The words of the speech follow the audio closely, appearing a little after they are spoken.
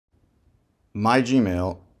My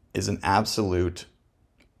Gmail is an absolute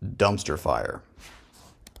dumpster fire.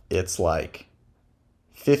 It's like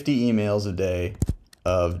 50 emails a day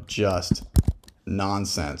of just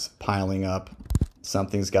nonsense piling up.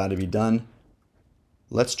 Something's got to be done.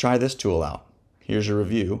 Let's try this tool out. Here's a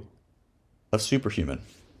review of Superhuman.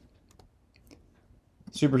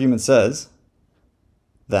 Superhuman says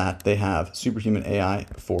that they have Superhuman AI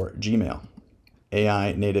for Gmail,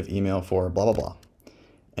 AI native email for blah, blah, blah.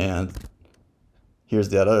 And here's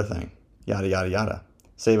that other thing, yada, yada, yada.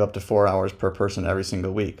 Save up to 4 hours per person every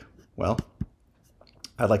single week. Well,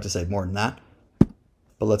 I'd like to save more than that,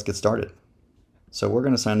 but let's get started. So we're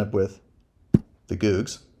going to sign up with the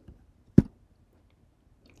Googs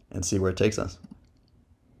and see where it takes us.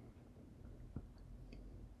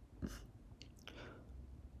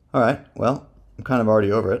 All right, well, I'm kind of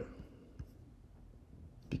already over it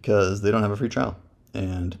because they don't have a free trial.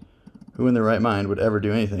 And who in their right mind would ever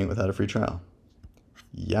do anything without a free trial?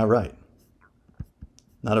 Yeah, right.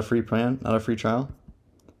 Not a free plan, not a free trial.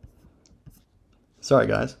 Sorry,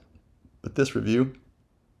 guys, but this review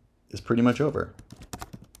is pretty much over.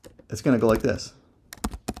 It's going to go like this.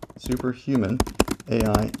 Superhuman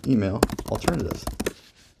AI email alternatives.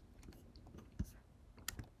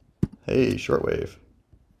 Hey, Shortwave.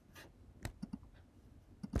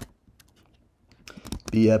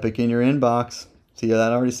 Be epic in your inbox. See how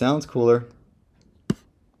that already sounds cooler.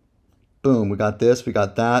 Boom, we got this, we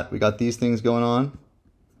got that, we got these things going on.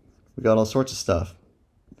 We got all sorts of stuff.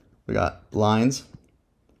 We got lines.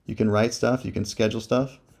 You can write stuff, you can schedule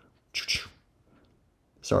stuff.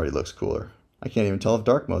 This already looks cooler. I can't even tell if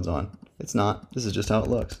dark mode's on. It's not. This is just how it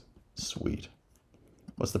looks. Sweet.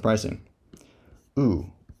 What's the pricing?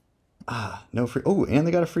 Ooh. No free. Oh, and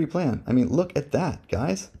they got a free plan. I mean, look at that,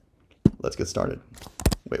 guys. Let's get started.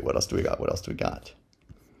 Wait, what else do we got? What else do we got?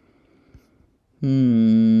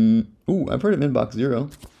 Ooh, I've heard of Inbox Zero.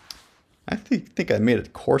 I think I made a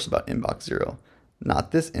course about Inbox Zero.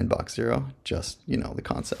 Not this Inbox Zero, just, you know, the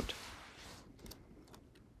concept.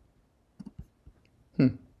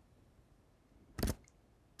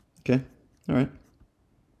 Okay, all right.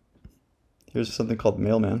 Here's something called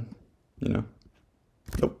Mailman, you know.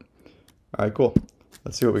 Nope. All right, cool.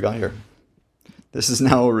 Let's see what we got here. This is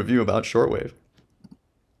now a review about Shortwave.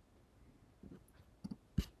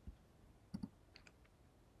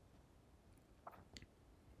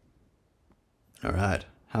 All right.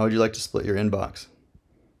 How would you like to split your inbox?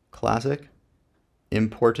 Classic?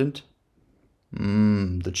 Important?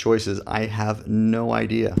 The choices, I have no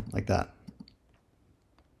idea, like that.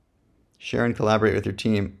 Share and collaborate with your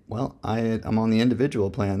team. Well, I'm on the individual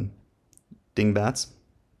plan. Dingbats.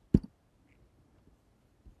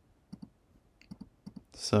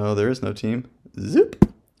 So there is no team. Zip.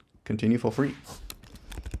 Continue for free.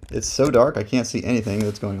 It's so dark I can't see anything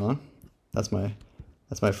that's going on. That's my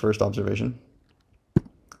first observation.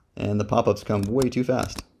 And the pop-ups come way too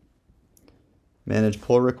fast. Manage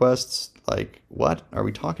pull requests. Like, what are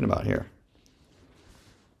we talking about here?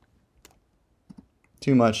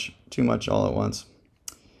 Too much all at once.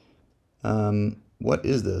 What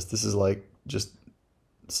is this? This is like just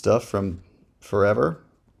stuff from forever,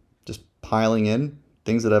 just piling in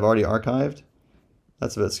things that I've already archived.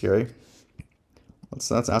 That's a bit scary.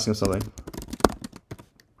 Let's ask him something.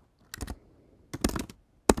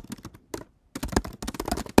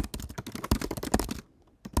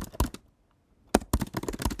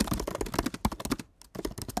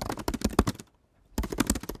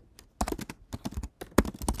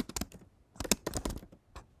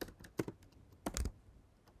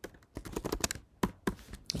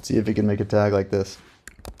 Let's see if he can make a tag like this.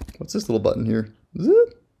 What's this little button here?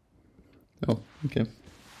 Zip. Oh, okay.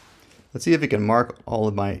 Let's see if he can mark all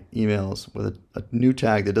of my emails with a new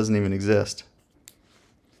tag that doesn't even exist.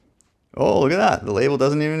 Oh, look at that. The label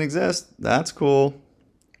doesn't even exist. That's cool.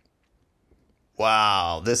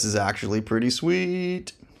 Wow, this is actually pretty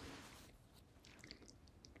sweet.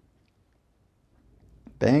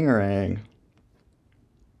 Bangarang.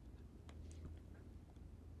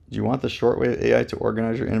 Do you want the Shortwave AI to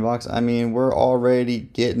organize your inbox? I mean, we're already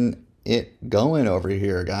getting it going over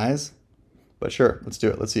here, guys. But sure, let's do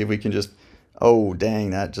it. Let's see if we can just... Oh, dang,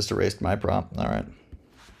 that just erased my prompt. All right.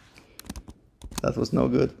 That was no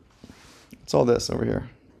good. What's all this over here?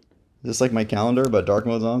 Is this like my calendar, but dark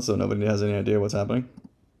mode's on, so nobody has any idea what's happening?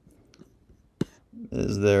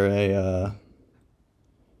 Is there a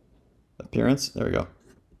appearance? There we go.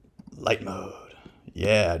 Light mode.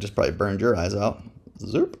 Yeah, just probably burned your eyes out.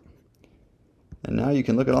 Zoop. And now you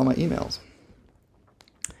can look at all my emails.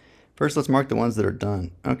 First, let's mark the ones that are done.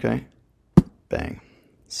 Okay. Bang.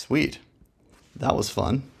 Sweet. That was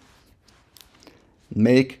fun.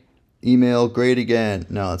 Make email great again.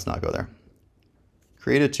 No, let's not go there.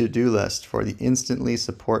 Create a to-do list for the instantly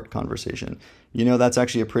support conversation. You know, that's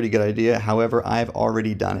actually a pretty good idea. However, I've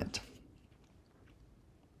already done it.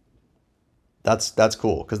 That's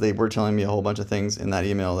cool because they were telling me a whole bunch of things in that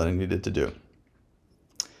email that I needed to do.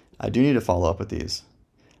 I do need to follow up with these.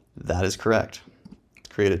 That is correct.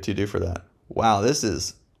 Create a to-do for that. Wow, this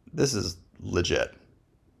is legit.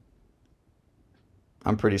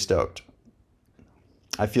 I'm pretty stoked.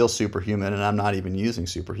 I feel superhuman and I'm not even using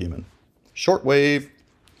Superhuman. Shortwave.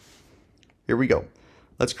 Here we go.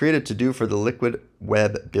 Let's create a to-do for the liquid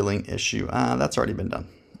web billing issue. That's already been done.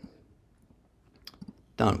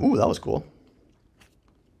 Done. Ooh, that was cool.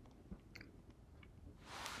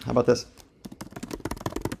 How about this?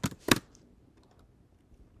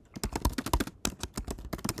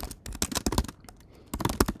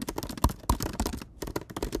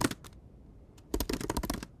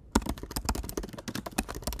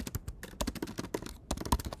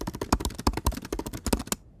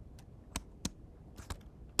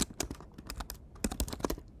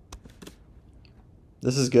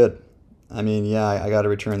 This is good. I mean, yeah, I got to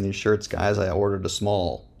return these shirts, guys. I ordered a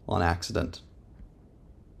small on accident.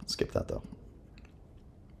 Skip that, though.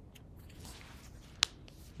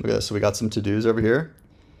 Look at this. So we got some to-dos over here.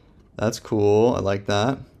 That's cool. I like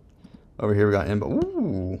that. Over here we got inbox.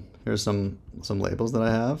 Ooh, here's some labels that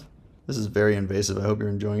I have. This is very invasive. I hope you're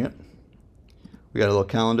enjoying it. We got a little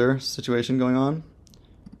calendar situation going on.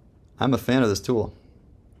 I'm a fan of this tool.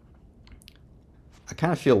 I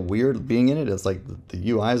kind of feel weird being in it. It's like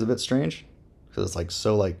the UI is a bit strange because it's like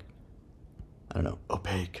so like, I don't know,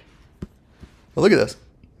 opaque. But look at this.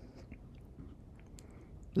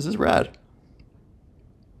 This is rad.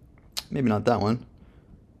 Maybe not that one.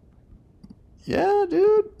 Yeah,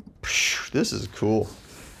 dude. This is cool.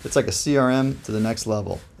 It's like a CRM to the next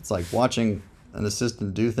level. It's like watching an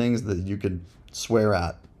assistant do things that you could swear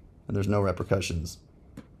at and there's no repercussions.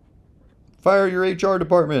 Fire your HR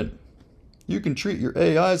department. You can treat your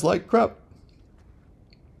AIs like crap.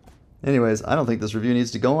 Anyways, I don't think this review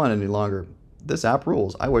needs to go on any longer. This app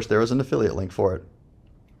rules. I wish there was an affiliate link for it.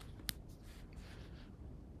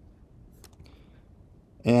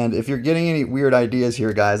 And if you're getting any weird ideas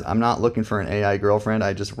here, guys, I'm not looking for an AI girlfriend.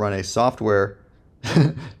 I just run a software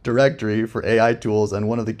directory for AI tools, and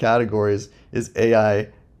one of the categories is AI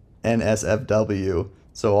NSFW.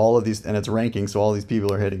 So all of these, and it's ranking, so all these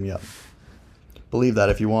people are hitting me up. Believe that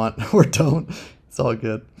if you want, or don't. It's all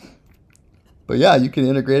good. But yeah, you can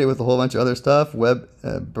integrate it with a whole bunch of other stuff. Web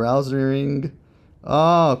browsing.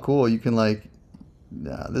 Oh, cool. You can like,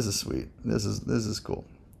 yeah, this is sweet. This is cool.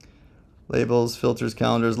 Labels, filters,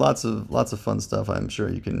 calendars, lots of fun stuff I'm sure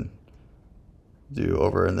you can do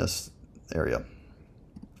over in this area.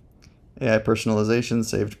 AI personalization,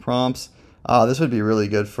 saved prompts. This would be really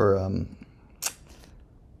good for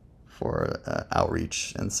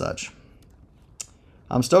outreach and such.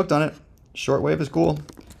 I'm stoked on it. Shortwave is cool.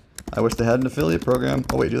 I wish they had an affiliate program.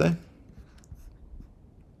 Oh wait, do they?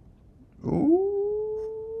 Ooh,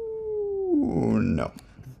 no.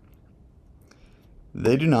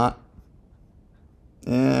 They do not.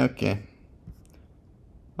 Okay.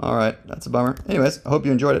 All right, that's a bummer. Anyways, I hope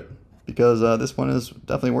you enjoyed it because this one is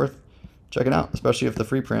definitely worth checking out, especially if the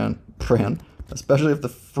free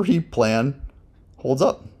plan holds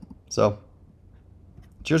up. So,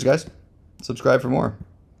 cheers, guys. Subscribe for more.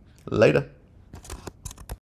 Later.